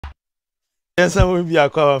Some will be a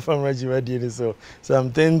cover from Reggie, so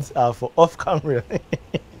some things are for off camera.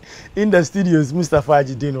 In the studios, Mustafa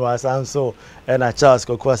Jidin was also and a Charles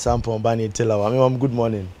Kokwa Sampo Bani Telawa. Good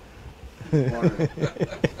morning.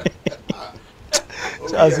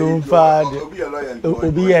 Charles Umfad,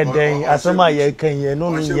 Obi and Dane, Asama Yakan,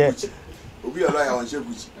 no one yet. Obi a lawyer on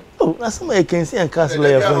Shebuchi. Oh, Asama Yakan see and castle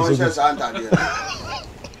lawyer from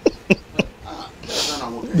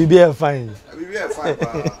Bibi fine.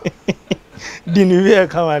 Didn't we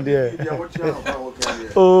come out there?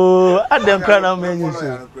 Oh, at them crown menu.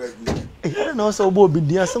 I don't know so Bobby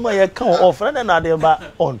dear somebody come off and another back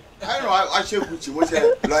on. I know I should put you was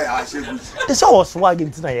a lawyer. I should put it's all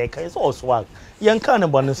swagging tonight. It's all swag. Young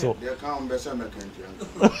cannibal so. They can't be some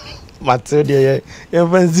Matter dear,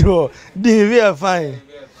 you did we fine.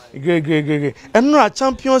 Great. And no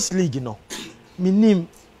Champions League, you know.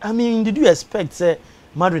 I mean, did you expect say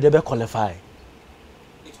Madrid to qualify?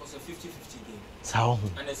 It was a 50-50 game. So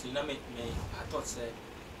honestly, I thought say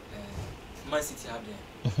Man City had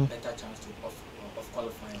a better chance of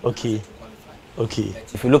qualifying. Okay. Okay.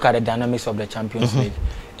 If you look at the dynamics of the Champions League,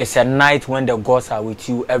 it's a night when the gods are with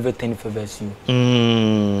you, everything favors you.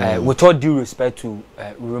 With all due respect to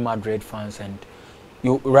Real Madrid fans, and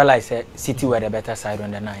you realize that City were the better side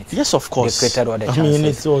on the night. Yes, of course. They created all the chances. I mean,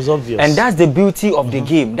 it was obvious. And that's the beauty of the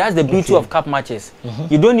game. That's the beauty of cup matches.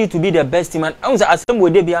 You don't need to be the best team. And as some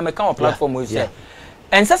way they be a kind of platform we say.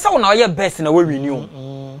 And so now you're best in a way we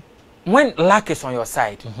knew. When luck is on your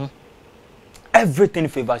side, everything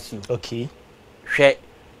favors you. Okay. Share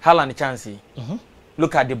Haaland chance.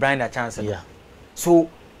 Look at the Bruyne chance. Yeah. So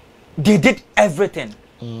they did everything.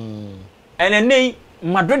 And then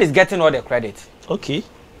Madrid is getting all the credit. Okay.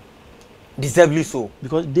 Deservedly so.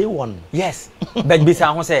 Because they won. Yes. But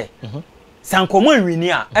Bisa say, Sankomo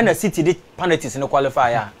winia and the City did penalties in the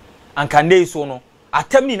qualifier. And can they so no?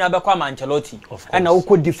 Attempt na be kwa Ancelotti. And now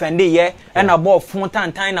could defend it and about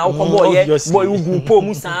Fontaine now boy you go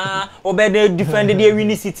musa or better defend the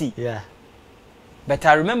winning City. Yeah. But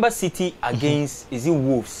I remember City against is it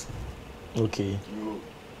Wolves? Okay.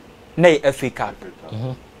 Nay FA Cup.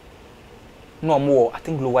 No more, I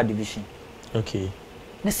think lower division. Okay.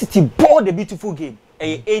 The City bought the beautiful game.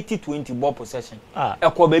 A 80-20 ball possession. A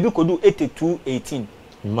baby could do 82-18.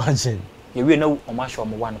 Imagine. You will know how much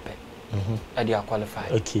I'm one pay. They are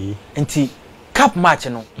qualified. Okay. And cup match,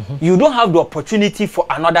 you know, you don't have the opportunity for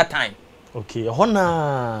another time. Okay.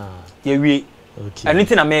 Honor. Yeah, we. Okay.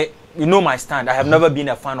 Anything I may, you know my stand. I have never been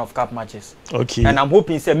a fan of cup matches. Okay. And I'm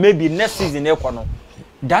hoping say maybe next season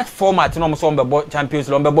that format, you know, some Champions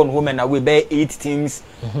League, home and away, be 8 teams.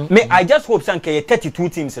 May I just hope some 32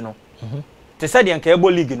 teams, you know. They said the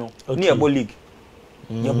Ankebo League, you know, near Bo League.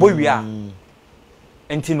 Your boy we are.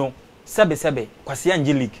 And you know, Sebe,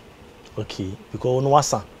 Kwasianji League. Okay, because no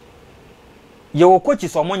wasa. Your coach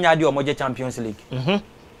is on one yard or Moja Champions League.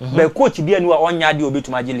 But coach be a new on yard or be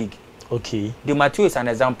to Magic League. Okay. The Matthew is an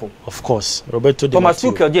example. Of course, Roberto Di Thomas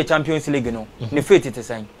Tuchel Champions League, you know. The fate it is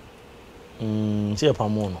saying.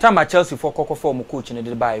 Time at Chelsea for Coco form coach in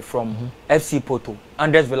the buy from FC Porto,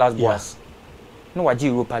 Andres Villas Boas. No, what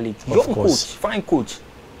Europa League. Young coach, fine coach.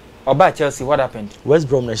 Or by Chelsea, what happened? West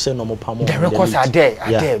Brom they say no more Pamo. The records are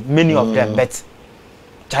there, many of them. But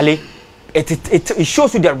Charlie, it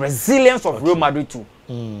shows you the resilience of Real Madrid too.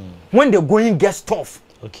 When the going gets tough,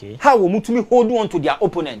 how will Mutumi hold on to their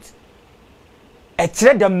opponents? It's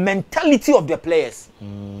the mentality of the players.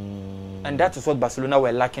 And that is what Barcelona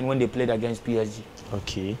were lacking when they played against PSG.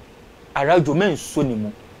 Okay. Araujo men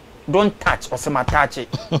sonimo. Don't touch or some touch it.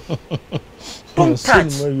 Don't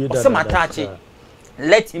touch or some touch it.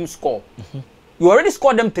 Let him score. You already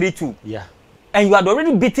scored them 3-2. Yeah. And you had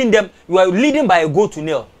already beaten them. You are leading by a goal to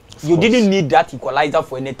nil. You didn't need that equalizer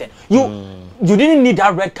for anything. You didn't need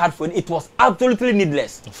that red card for it. It was absolutely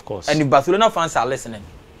needless. Of course. And if Barcelona fans are listening,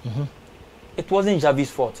 it wasn't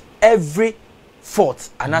Xavi's fault. Every fault,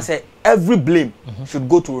 and I say every blame should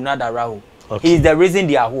go to Ronaldo Araujo. He is the reason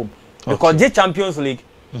they are home. Because the Champions League,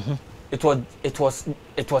 it was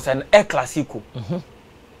an El Clasico.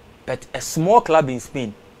 But a small club in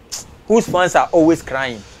Spain, whose fans are always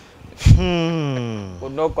crying,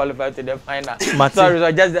 would not qualify to the final. Sorry,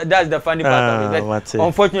 so that's the funny part of it.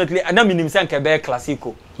 Unfortunately, I don't mean him saying El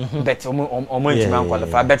Clasico, but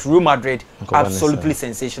qualify. But Real Madrid, absolutely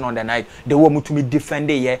sensational on the night. They were to be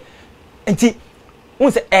defended here. And see,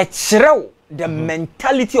 the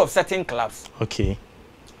mentality of certain clubs. Okay.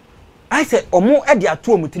 I said, Omo at their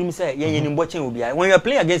two mutrim say, when you are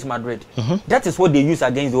playing against Madrid, that is what they use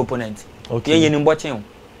against the opponent. Okay.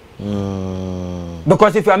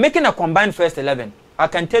 Because if you are making a combined first 11, I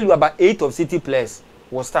can tell you about 8 of City players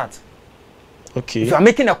will start. Okay. If you are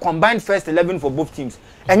making a combined first 11 for both teams,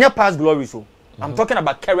 and your past glory, so I'm talking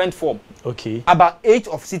about current form. Okay. About 8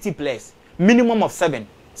 of City players, minimum of 7.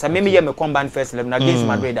 So maybe you combined first 11 against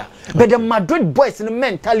Madrid. But the Madrid boys in the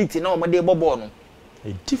mentality now, my day bobo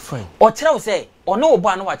different. Or tell say, or no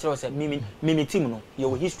bar no watch say, mimi team no,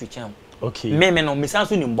 your history channel. Okay. Meme no,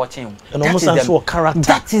 misansu ni mbochen. And almost for character.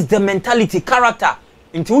 That is the mentality, character.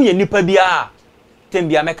 Into you nipa biya,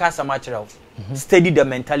 tembia meka samachero. Study the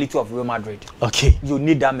mentality of Real Madrid. Okay. You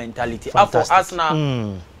need that mentality. For us now,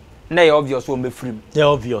 na obvious we be free. They're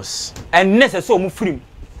obvious. And necessary we free.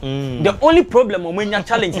 The only problem when you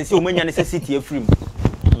challenge is when you necessity free.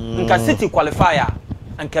 Nka City qualifier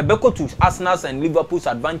and Quebec to Arsenal's and Liverpool's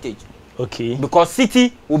advantage. Okay. Because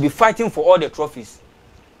City will be fighting for all the trophies.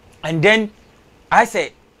 And then I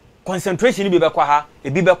say concentration be bekwaha,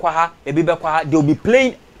 they'll be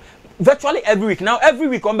playing virtually every week. Now every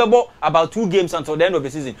week on about 2 games until the end of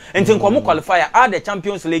the season. And then qualifier are the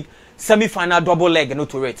Champions League semi-final double leg no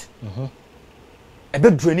to rate. A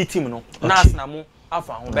bit drainy team no. Nas na mo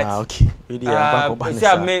afa ho bet. Okay.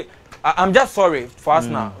 I'm just sorry for us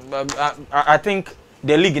now. I think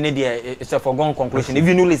the league in India is a foregone conclusion. If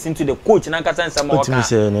you no listen to the coach, Nankasa and Samoa,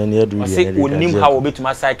 say we name how we to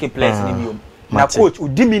my psychic players in the now coach who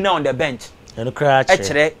did now on the bench. And crash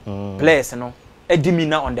players, no.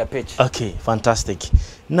 Edimina on the pitch. Okay, fantastic.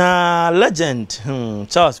 Now legend,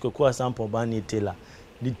 Charles Kokua Sampo Bani Taylor.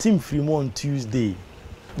 The team free on Tuesday.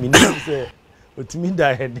 Me name say, what me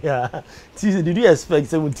die there. Tuesday, did you expect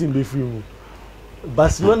 17 be free?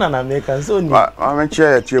 Barcelona and American so. I'm a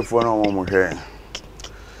chair for no one here.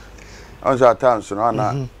 I was at times, so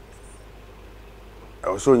I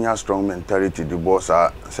was so young, strong mentality. The boss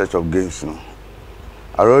are such of games, no.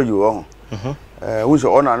 I wrote you on. Who's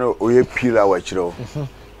on an oye pillar watch, so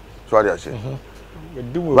I say.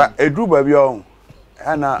 But a drew baby on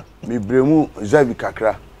Anna, me bremu Zavi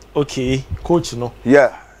Kakra. Okay, coach, no.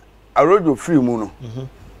 Yeah, I wrote you free moon.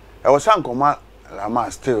 I was some command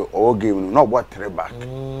Lama still all game, not what three back.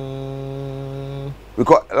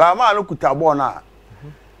 Because Lama look at Tabona.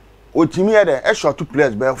 What you mean, a shot 2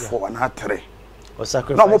 players bear 4 and had 3. Or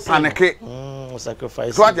sacrifice. No more panic.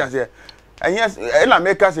 Sacrifice. So what I say. And yes, and I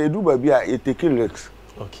make us a do baby, it take risks.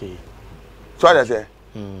 Okay. So what I say.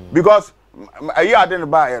 Because a year I didn't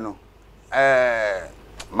buy, you know.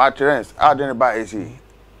 My parents, I didn't buy AC.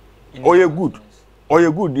 Oh, you're good. Oh,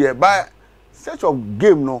 you're good, dear. Buy such a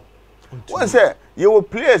game, no. One say, you will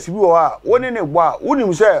play as you are, one in a bar,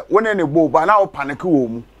 wouldn't say, one in a bow, but now panic.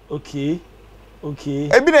 Okay. Okay.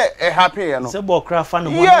 A bit happy, you know. It's a ball craft.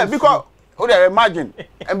 Yeah, because what I imagine,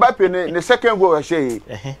 Mbappe in the second goal, I say,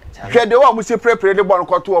 the one we say prepare the ball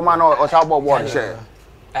to a man or Sabo one share.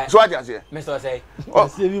 So I just say, Mr. Say, I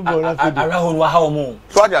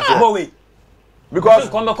so I just say, because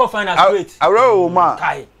come back find a straight.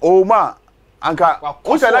 Oma, Anka,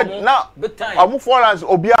 who's now? I'm 4 hours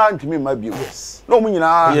obedient to me, my view. Yes. No, me,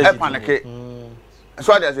 I panic.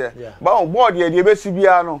 So I just say, but on board, the best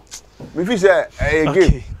Biano. Me fi say a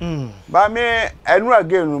game. Ba me enura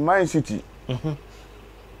game no Man City. Me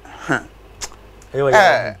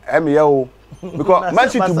yo because Man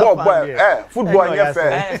City ball football nye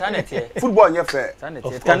fair. Football nye fair.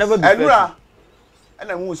 It can never be fair. Enura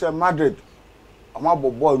and who say Madrid. Am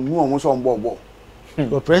ball nu omo so ball.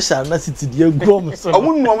 The pressure na City dey go omo so.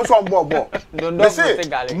 Omo nu omo so ball. They say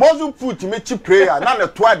muscle put me cheap prayer na the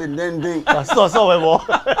twa the ending. So we go.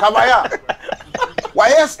 Kabaya.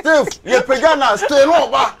 Why stiff? You pegana stay no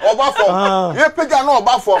oba for. You pegana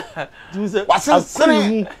oba for. What's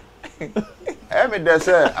in me there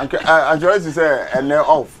say Angelus say and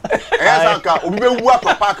off. Yes anka obi be wu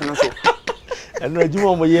akọ park no so. And no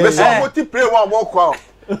juma mo ye. Me say mo ti play one more call.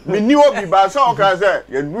 Me ni obi ba say on can say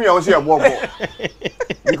you nu ya o say ball.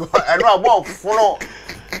 Because I know about follow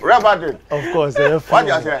Reverend. Of course, what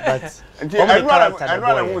you say? But I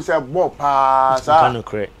know who say ball pass. Can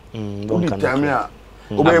correct.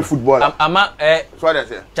 Obey footballer. Ama so what I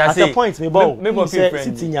say. At the point me ball. Me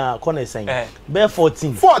City nya corner sign. Be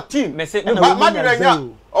 14. 14. Me say Madrid nya.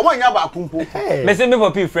 Omo nya ba kumpo. Me say me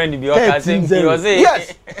for people friend be o can say you say.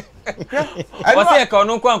 Yes. I say ka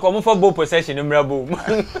no kwa nko mo for ball possession mra bo.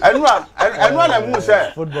 Enwa na mu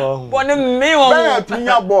say football. But me won. Be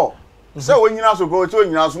atunya ball. Say we nyina so go, so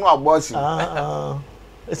nyina so no abosi.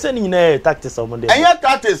 Say ni na tactics o mo dey. Enya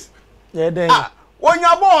tactics. Yeah then. When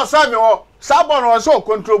your ball say me o, Sabon was so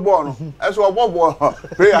control ball no. E so ball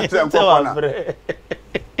play at them corner.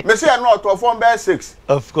 Me say no to form be 6.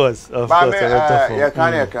 Of course. Yeah,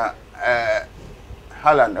 can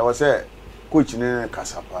Haaland, I was say coach ni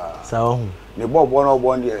Kasapa. Sao. The ball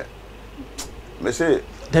no there. Me say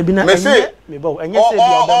Debina me bo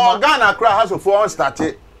Ghana cry house of folk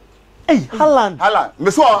started. Hey, Haaland.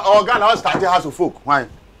 Me so Ghana started house of folk. Why?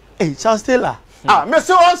 Hey, Charles Taylor. Me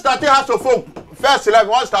so started house of folk. First 11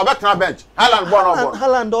 one start back na bench.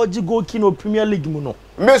 Haaland oji go kino Premier League mu no.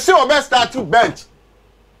 Me say o best start to bench.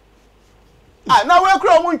 Now we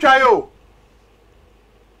cry mun twa yo.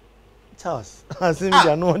 Charles, I see me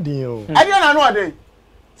dey no dey o. I dey na no dey.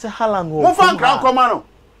 Say Haaland wo. Mo fan kran koma no.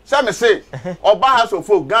 Say me say Oba house of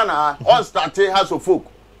folk Ghana on started house of folk.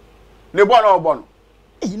 Ne bo na obo no.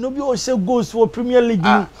 You know be o say goals for Premier League.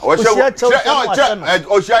 O share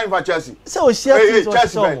Chelsea. Say o share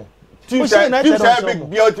Chelsea. Team say big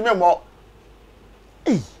be ultimate more.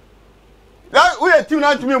 Now we a team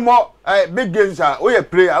not me more big games we a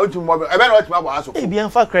player ultimate more. E be na what me about house. E be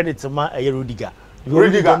enfa credit ma Rudiger.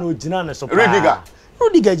 Rudiger no gina na so.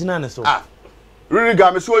 Rudiger gina na so.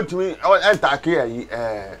 Rudiger me so ultimate enter ke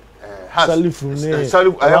has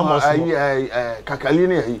Salif Kakali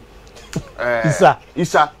ne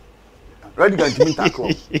Isa ready to meet tackle.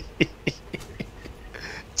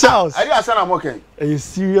 Charles, I dey say na moken. A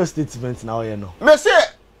serious statement now you know. Me say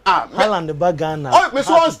Haaland the bag Ghana. Oh, me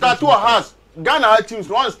so one start to a house. Ghana teams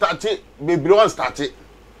one start it, baby one start it.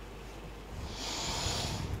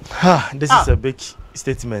 This is a big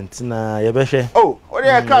statement na ye be hwe. Oh, o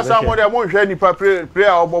dey class am mo dey mo hwe nipa prayer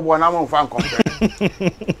obobo na mo fan compare.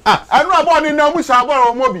 Anu abo ni na musa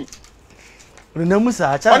abo mo bi. Ni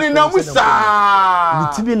musa cha. Oni na musa. Ni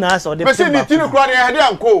tibi na so dey. Me say ni tinu kro na he dey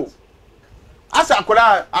anko. Asa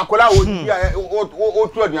akola wo bia o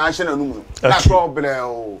tu odi an hye na numu. Na problem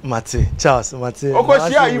o. Mate, Charles, Mate. O ko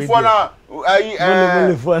sia yi fo na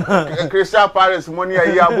Crystal Palace money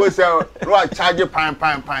ayi abo se no charge pan.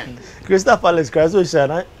 Crystal Palace cry so sha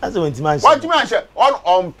na as when ti man sha. What man sha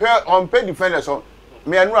on pay defenders so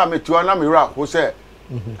me anu ametu na me ra ko se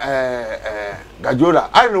Gajola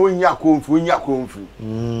I know when ya konfu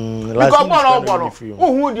because bono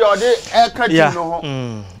who dey ode e ka ti no ho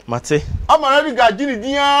Mate amara di gajini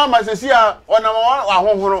dia masesi a onam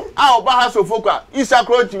ahohoro a oba ha so foka isa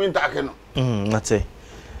kro timi ntake no Mate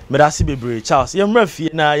Medasi bebre Charles yemra fie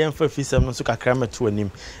na yemfa fi sem no so kakra meto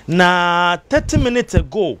anim na 30 minutes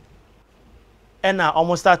ago and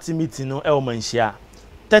almost start meeting no e o manhia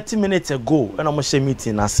 30 minutes ago and almost share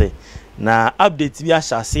meeting na say na update bi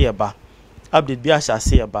ahase eba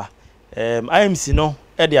IMC no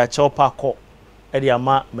e de a chopa ko e de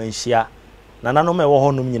ama manhia na nanom e wo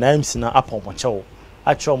honum nyina IMC na apompochewo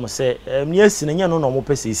a cho mo se me asi na nya no mo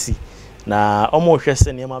pesesi na omo hwe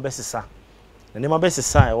se ne ma besesa na ne ma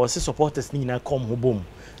besesa e wo se supporters ni nyina kom ho bom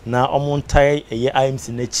na omo ntai eye IMC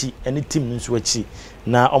na chi ene team nso achi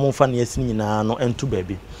na omo fa ne asi nyina no ento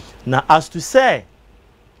baabi na as to say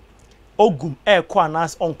ogum e ko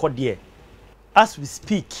anas onko de as we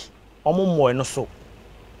speak omo moy no so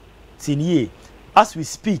tinie as we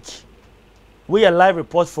speak we are live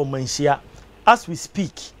report from Manchia as we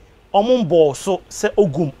speak omo mbo so se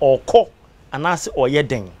ogum oko anas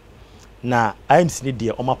oyeden na IMC ne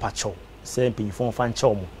de omo pacho se mpanyifon fa nche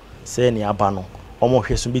omo se ne aba no omo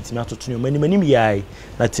hwe so betimi atoto ne manim yai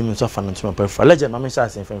na team so fa no ntoma prefer legend mama sha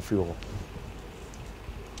sen fan free ho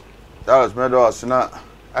that was me do asna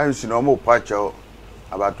IMC no omo pacho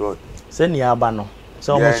about what se ne aba no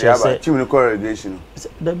so omo hwe se team no correlation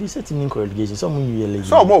da bi se team no correlation so omo nwie le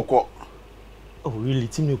so omo ko oh really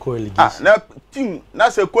team no correlation na team na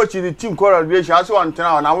se coach the team correlation aso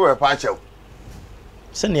antena na wo pacho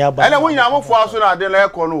se ne aba and when you am for aso na de na e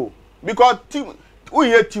ko no because team we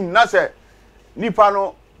hear team na say nipa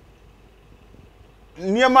no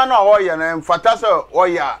niema na oye na mfata say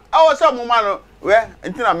oye a say mo ma no we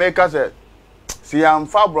ntina make say si am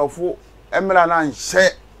fa brofo emela na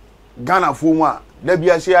nhye Ghana fo mu a da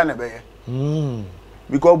bia se ya na be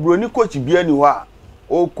because broni coach bia ni wa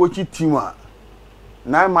o coach team a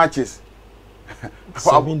 9 matches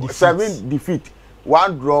 7 defeat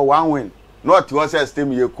 1 draw 1 win not was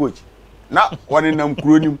system your coach na one nam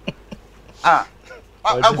kronim I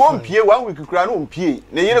go mpie 1 week kra no mpie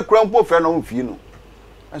na yere kra mpo fre no mfie no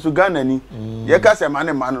so Ghana ni ye ka se man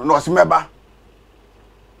no se meba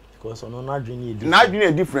because on na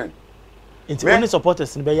adwene different it's only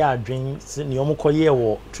supporters in be ya adwene ne omo koye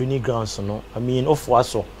wo training grounds no I mean ofo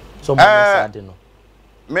aso so mo sad no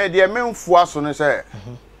me de memfo aso no say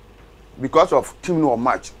because of team no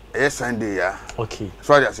match Sunday ya okay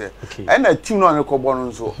so I say and the team no ko bo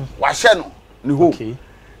no so wa hye no ni ho okay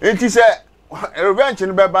enti say revenge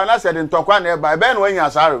no be ba na say the ntokwa na e ba be no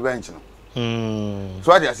anya sa revenge no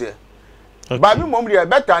so I say ba mi mom de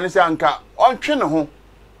better ni say anka ontwe ne ho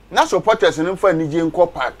na supporters no fa ni je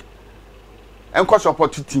nko park enko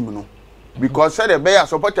support team no because say the be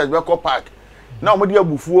supporters be ko park na omodi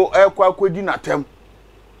abufuo ekwa akodi natem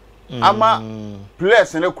ama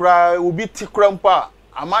players ne kura obi ti kura mpa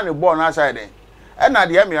ama ne ball na side e na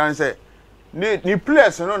de me yan say ni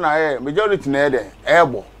players no na majority na de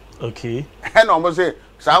ebo okay e na omo say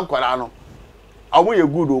sa nkwara no omo ye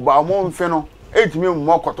good o ba omo mfe no etimi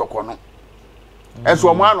mo kotoko no eso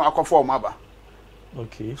omo anu akofo omo aba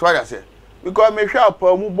okay so I say because me hwe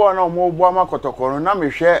apa mu ball na omo bo ama kotoko no na me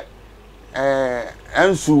hwe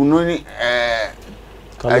ensu no ni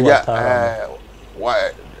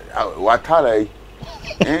watala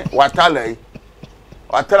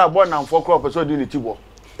watala ball na mfo crop so di ni tibo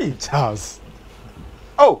Charles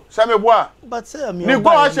oh same boa but say I mean ni go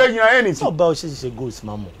ashe nyina anything so about she goals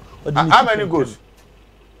mamo how many goals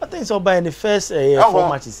I think so by in the first 4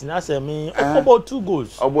 matches na say me about 2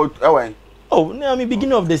 goals about when oh I mean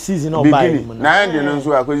beginning of the season or by na end no so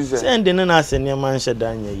akosi say end na say ne man she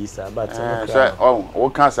dan ya yisa but say oh wo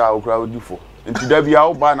kan sa okra odifo nti da bia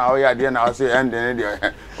wo ba na wo ya de na wo say end ne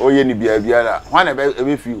de oye ni bia bia la wan e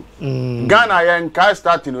be few Ghana yen ka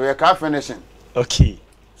starting o ye ka finishing okay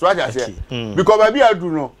so I say because baby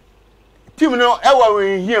adu no team no e wa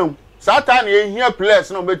we hiam satan e hia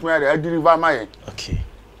players no betuma dey deliver my okay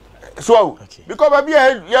so because baby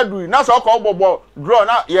ya do na so ko bobo draw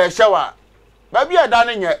na ye shewa baby da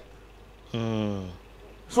na nye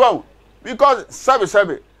so because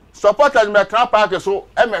sabe supporters me tran park so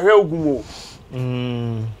e me hwe ogumo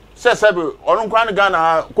sabe onu kwan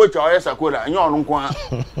Ghana coach oyesa kola nye onu kwan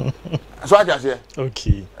so I say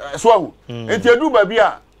okay so enti edu baby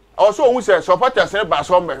a also who say supporters ne ba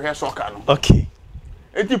so me hwe soccer no okay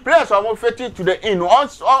enti players are fit to the in on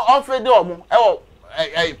fit dey omo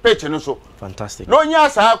pitch no so fantastic no nya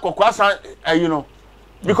sa kokwasa you know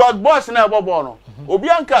because boss na ball no obi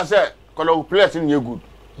anka say kolo players ni good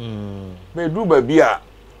be do ba bia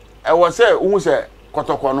e wo say who say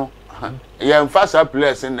kotoko no ye mfasa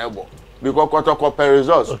players na ebo because kotoko per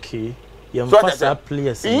results okay ye mfasa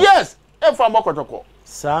players yes e fa mo kotoko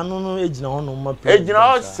sa no ejina hono ma players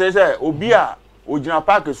ejina say obi a ojina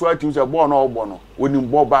park so ati say ball no ogbo no onim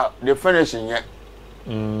ball ba the finishing ye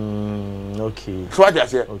okay so what I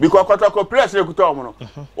say because kotoko players le kuta omo no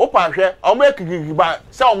o pa hwe omo ekigigi ba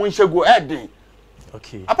say omo nhego edin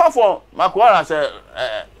okay apart from Makwala say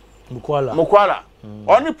Mukwala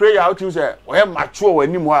only prayer out you say o he mature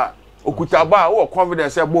wanimu a okuta ba o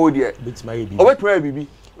confidence say ball there obetuma bibi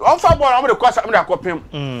on fa ball omo de kwasa omo de akopem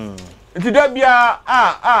nti da bia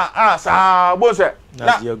sa bo say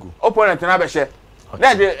na opponent na be hye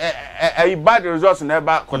na de bad results na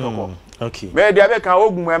ba kotoko okay me dia be kan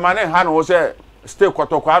ogun e ma ne ha no say stay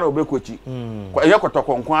kotoko ara obekochi ye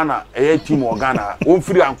kotoko nko na team Ghana o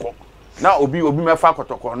mfiri anko na obi mefa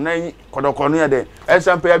kotoko na kotoko no ye de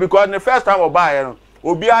SMP because the first time oba ye no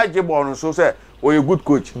obi age ball no so say o a good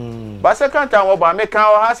coach but second time oba me kan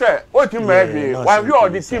o ha say o team me hwe one view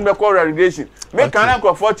of the team me call relegation me kan na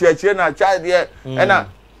ko 40 achie na child here na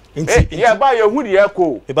yeah ba ye hu de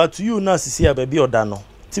ko about you now see a baby oda no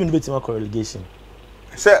team no betima call relegation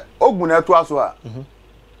say ogun na to aso a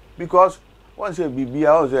because one say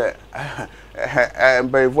bibia o say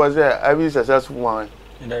by for say every successful one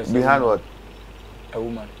behind what a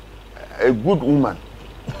woman a good woman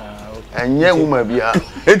and yeah woman bia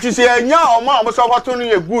it is a nya o ma so fato no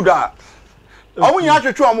ye good a o nya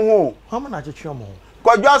twetwe o mo ho how man na twetwe o mo ho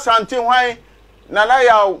kwadwa sante hwan na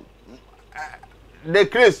ya the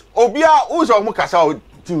Chris obia who so mo kasa o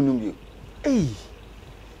team no bi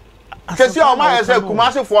kesi o ma ese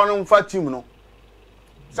Kumasi fo no mfa team no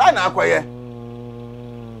sa na akoye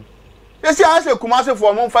kesi ase Kumasi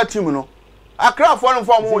fo mo mfa team no Accra fo no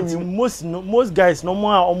fo mo nyim most guys no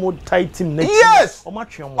more omo tight team next yes omo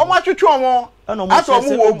atwe omo aso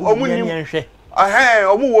omo nyim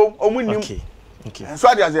omo nyim okay so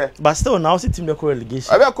I say but still now see team the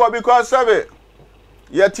relegation I be because sabe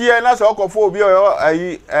yetie na se okofo obi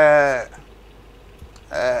ayi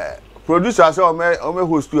producer say o me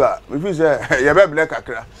host a me feel say ye be black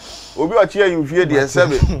akra obi o tie yimfie de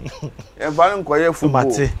sabe e fa nkoye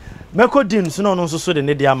football Meko Dean so no so de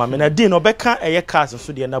ne de ama me na Dean obeka eye cars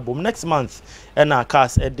so de na bom next month na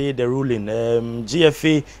cars dey the ruling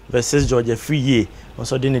GFA versus Georgia Free Year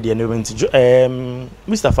so de ne de na went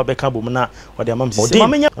Mr. Fabeka bom na o de amam sisi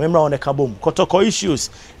mamenya memra on the kabom kotoko issues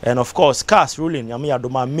and of course cars ruling yame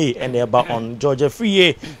adoma May and eba on Georgia Free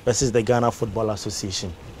Year versus the Ghana Football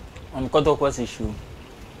Association on kotoko issue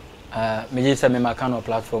me just say me makano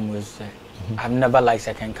platform was I've never liked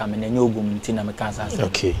second coming and you go mtina me can't say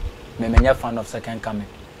okay me a fan of second coming.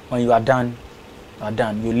 When you are done,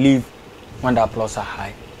 you leave when the applause are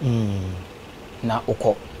high. Now,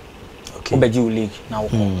 okay. Obeji league now.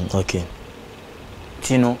 Okay.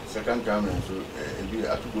 Tino. Second coming, so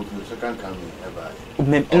I took go to second coming.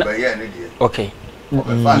 Okay.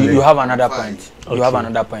 You have another point. Okay. You have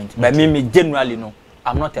another point. But me generally no,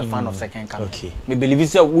 I'm not a fan of second coming. Okay. Me believe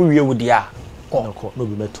it's we with the no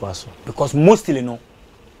be met to us. Because mostly no,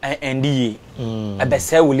 and the a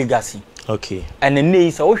best legacy. Okay. And the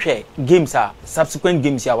names okay games are subsequent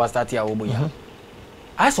games here was started here oboya.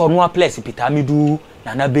 I saw no place Peter Midu,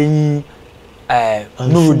 Nana Beni,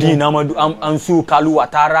 Nurudin Amadou, Ansu Kalu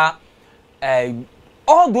Watara,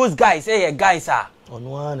 all those guys, guys are on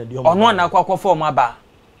one aqua form aba.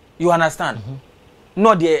 You understand?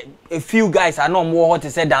 Not the a few guys are no more what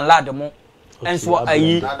to say than Ladamo. And so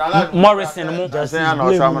Morrison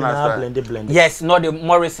yes, not the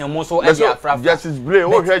Morrison mo so Justice Bray,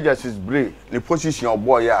 what here Justice Bray, the position of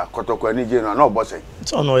boy ya Kotoko ni Jeno no boss.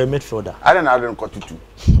 It's on a midfielder. I don't got to.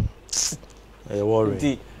 I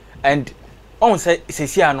worry. And on say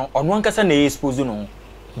no on one kasa na expose no.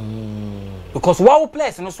 Because wow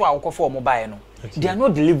players no so akọ for mobile no. They are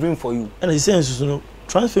not delivering for you. And the sense no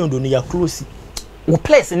transfer do ya close. We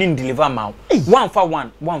players didn't deliver now. 1 for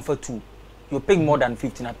 1, 1 for 2. You pick more than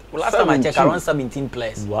 15. Last time I checked, around 17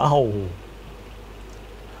 players. Wow.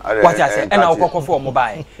 What I said, and I'll call for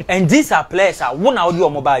mobile. And these are players are one audio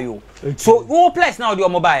mobile. So, all players now do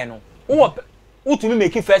mobile. No, who to me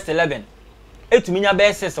make it first 11. It to me your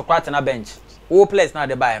best is a quite on a bench. All players now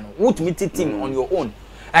they buy. No, who to meet team on your own.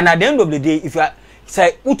 And at the end of the day, if you are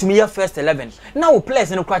say who to me your first 11, now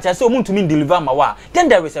players in the quite so who to me deliver my wa, then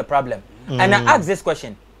there is a problem. And I ask this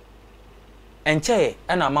question. And Che,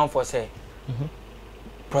 and a man for say.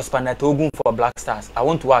 Prosper Natogun for Black Stars. I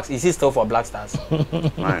want to ask, is he still for Black Stars?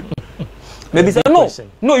 Right. Maybe say no.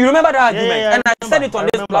 You remember that argument? And I said it on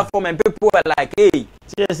this platform, and people were like, "Hey,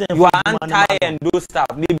 you are anti and those stuff."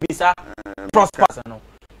 Maybe sir, Prosper no.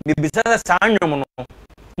 Maybe sir, sanyo no.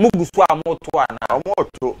 Mugusu amoto ana.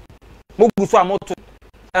 Mugusu amoto.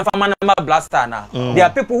 And for man Black Star na. There are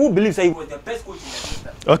people who believe say he was the best coach in the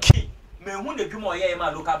system. Okay. Me who the people here ma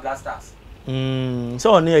local Black Stars.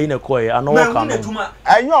 So near in a coy, I know what and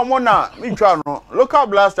you are mona, me channel, local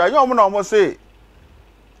blaster, you are mona almost say,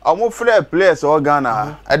 I'm more fair players or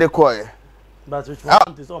Ghana at the coy. But which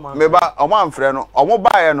one is all my maybe a man friend, or more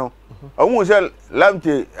buy no. I won't say,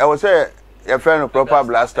 Lampty, I will say, a friend of proper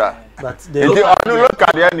blaster. But they look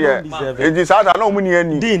at the end here. It is out, I know money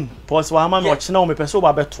any. Dean, Post Wama, watch now, me person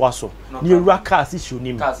about Twasso. Near Rakas issue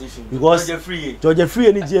name. Because Georgia Free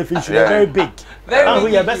and GF issue very big.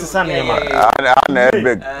 We are best son name. I'm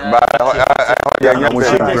big. But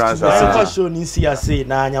I show in CSA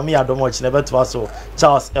now, Yamia don't watch never Twasso.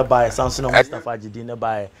 Charles Ebai, Samson Mustafa Jidina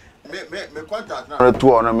by me contact now.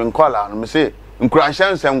 2 on me call and me say,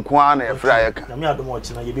 Crashan some Kwan and Fryer. Yamia don't watch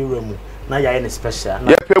now, you be room. Now you are in a special.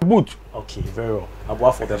 Yeah, pay boot. Okay, very well.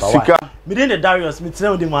 About for the Sika. Me the Darius, me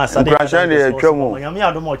tell them my Saturday. Crashan the Chomo.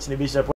 Yamia don't watch the bishop.